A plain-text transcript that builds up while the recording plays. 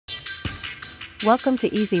Welcome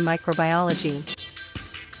to Easy Microbiology.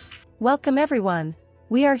 Welcome everyone.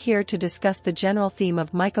 We are here to discuss the general theme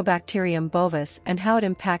of Mycobacterium bovis and how it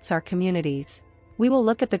impacts our communities. We will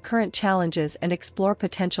look at the current challenges and explore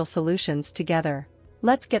potential solutions together.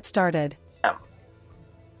 Let's get started.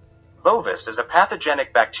 Bovis is a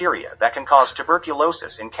pathogenic bacteria that can cause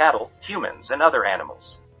tuberculosis in cattle, humans, and other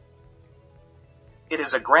animals. It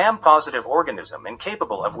is a gram-positive organism and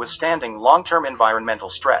capable of withstanding long-term environmental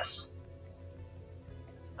stress.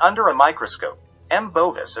 Under a microscope, M.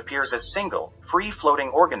 bovis appears as single, free-floating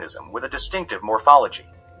organism with a distinctive morphology.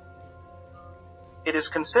 It is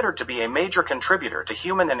considered to be a major contributor to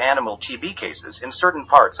human and animal TB cases in certain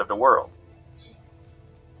parts of the world.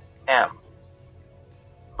 M.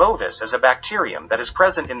 bovis is a bacterium that is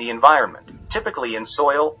present in the environment, typically in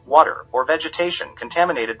soil, water, or vegetation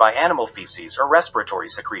contaminated by animal feces or respiratory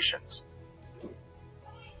secretions.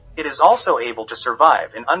 It is also able to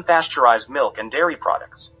survive in unpasteurized milk and dairy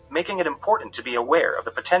products, making it important to be aware of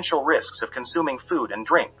the potential risks of consuming food and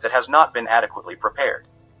drink that has not been adequately prepared.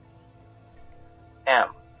 M.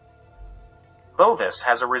 bovis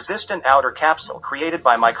has a resistant outer capsule created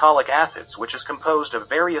by mycolic acids, which is composed of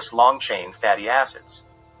various long-chain fatty acids.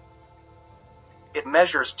 It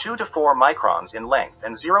measures 2 to 4 microns in length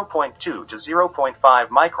and 0.2 to 0.5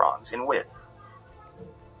 microns in width.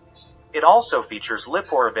 It also features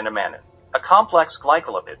liporavinamanin, a complex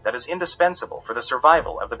glycolipid that is indispensable for the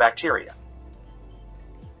survival of the bacteria.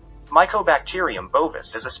 Mycobacterium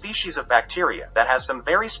bovis is a species of bacteria that has some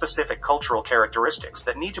very specific cultural characteristics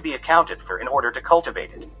that need to be accounted for in order to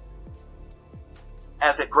cultivate it.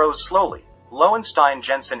 As it grows slowly,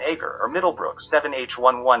 Lowenstein-Jensen agar or Middlebrook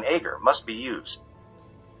 7H11 agar must be used.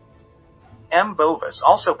 M. bovis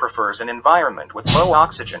also prefers an environment with low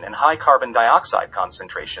oxygen and high carbon dioxide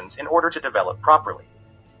concentrations in order to develop properly.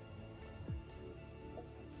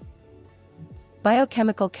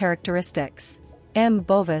 Biochemical characteristics. M.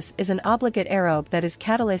 bovis is an obligate aerobe that is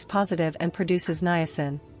catalase positive and produces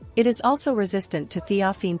niacin. It is also resistant to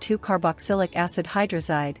thiophene 2-carboxylic acid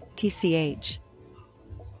hydrozide, TCH.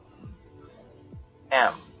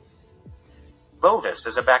 M. bovis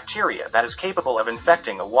is a bacteria that is capable of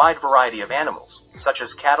infecting a wide variety of animals, such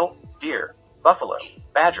as cattle, deer, buffalo,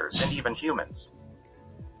 badgers, and even humans.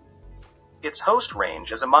 Its host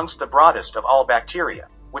range is amongst the broadest of all bacteria,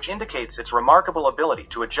 which indicates its remarkable ability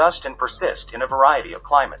to adjust and persist in a variety of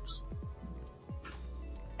climates.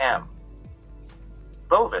 M.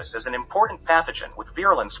 bovis is an important pathogen with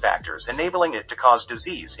virulence factors enabling it to cause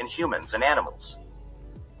disease in humans and animals.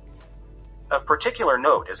 Of particular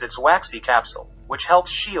note is its waxy capsule, which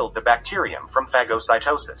helps shield the bacterium from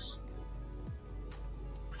phagocytosis.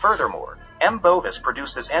 Furthermore, M. bovis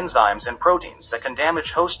produces enzymes and proteins that can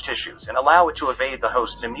damage host tissues and allow it to evade the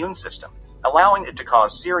host's immune system, allowing it to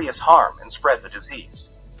cause serious harm and spread the disease.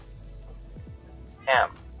 M.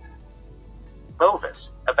 bovis,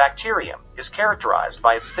 a bacterium, is characterized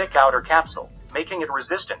by its thick outer capsule, making it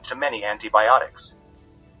resistant to many antibiotics.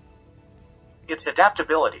 Its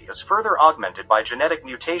adaptability is further augmented by genetic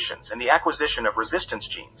mutations and the acquisition of resistance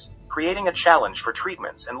genes, creating a challenge for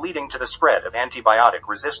treatments and leading to the spread of antibiotic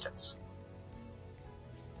resistance.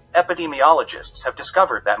 Epidemiologists have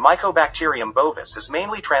discovered that Mycobacterium bovis is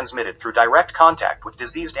mainly transmitted through direct contact with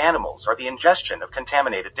diseased animals or the ingestion of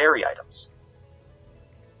contaminated dairy items.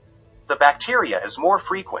 The bacteria is more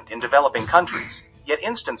frequent in developing countries, yet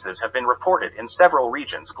instances have been reported in several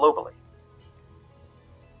regions globally.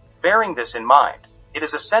 Bearing this in mind, it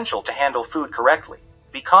is essential to handle food correctly,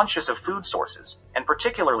 be conscious of food sources, and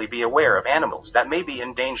particularly be aware of animals that may be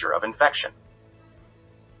in danger of infection.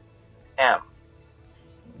 M.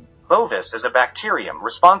 bovis is a bacterium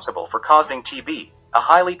responsible for causing TB, a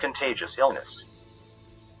highly contagious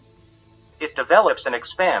illness. It develops and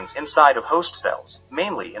expands inside of host cells,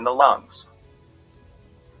 mainly in the lungs.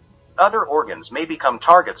 Other organs may become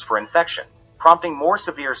targets for infection, prompting more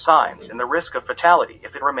severe signs and the risk of fatality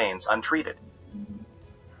if it remains untreated.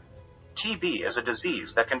 TB is a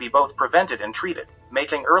disease that can be both prevented and treated,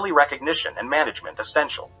 making early recognition and management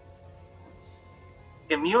essential.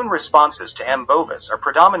 Immune responses to M. bovis are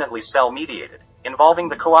predominantly cell-mediated, involving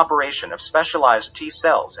the cooperation of specialized T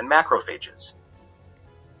cells and macrophages.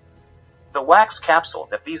 The wax capsule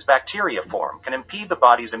that these bacteria form can impede the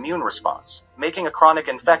body's immune response, making a chronic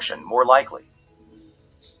infection more likely.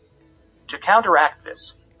 To counteract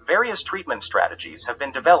this, various treatment strategies have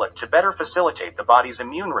been developed to better facilitate the body's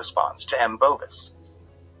immune response to M. bovis.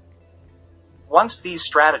 Once these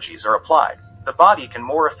strategies are applied, the body can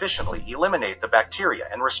more efficiently eliminate the bacteria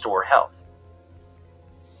and restore health.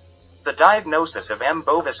 The diagnosis of M.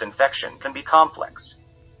 bovis infection can be complex.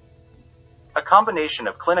 A combination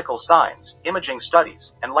of clinical signs, imaging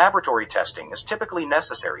studies, and laboratory testing is typically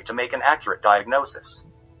necessary to make an accurate diagnosis.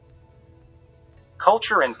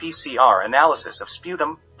 Culture and PCR analysis of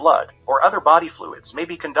sputum, blood, or other body fluids may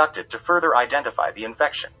be conducted to further identify the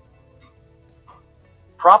infection.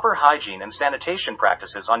 Proper hygiene and sanitation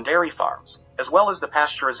practices on dairy farms, as well as the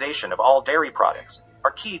pasteurization of all dairy products,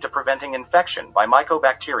 are key to preventing infection by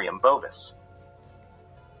Mycobacterium bovis.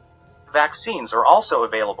 Vaccines are also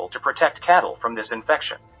available to protect cattle from this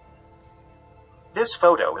infection. This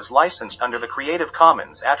photo is licensed under the Creative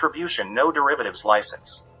Commons Attribution No Derivatives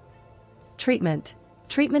license. Treatment.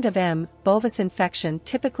 Treatment of M. bovis infection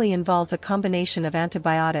typically involves a combination of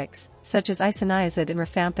antibiotics, such as isoniazid and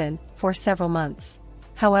rifampin, for several months.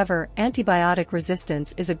 However, antibiotic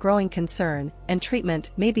resistance is a growing concern, and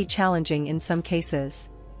treatment may be challenging in some cases.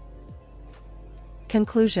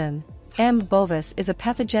 Conclusion. M. bovis is a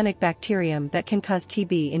pathogenic bacterium that can cause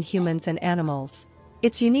TB in humans and animals.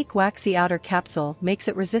 Its unique waxy outer capsule makes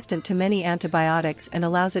it resistant to many antibiotics and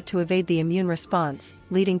allows it to evade the immune response,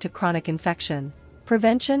 leading to chronic infection.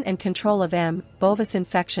 Prevention and control of M. bovis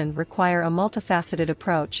infection require a multifaceted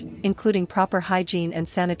approach, including proper hygiene and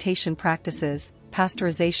sanitation practices,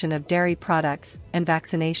 pasteurization of dairy products, and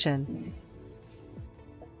vaccination.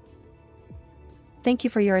 Thank you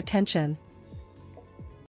for your attention.